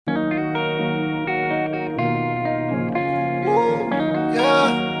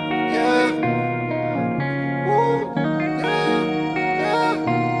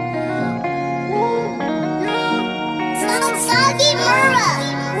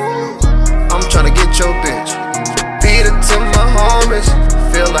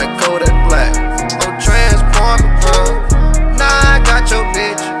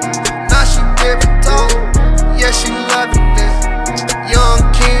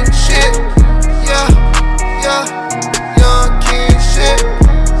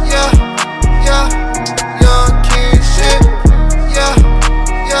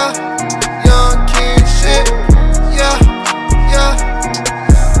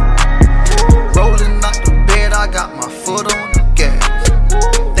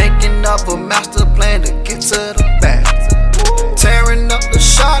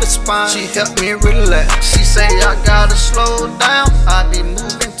help me relax. She say I gotta slow down, I be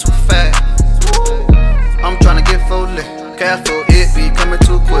moving too fast. I'm tryna get fully, careful, it be coming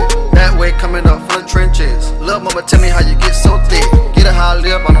too quick. That way coming up from the trenches. Lil' mama tell me how you get so thick. Get a high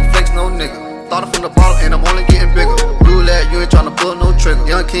lip, I don't flex no nigga. Started from the bottom and I'm only getting bigger. Blue lad, you ain't tryna pull no trigger.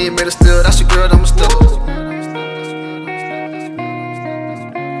 Young king made it still, that's your girl, I'm a stiller.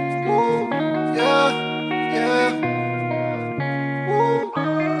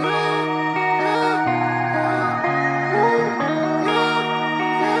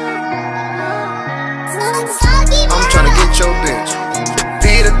 I'm tryna get your bitch,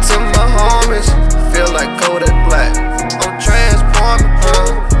 feed it to my homies. Feel like Kodak Black, I'm transforming her.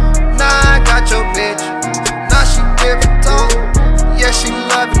 Nah, I got your bitch.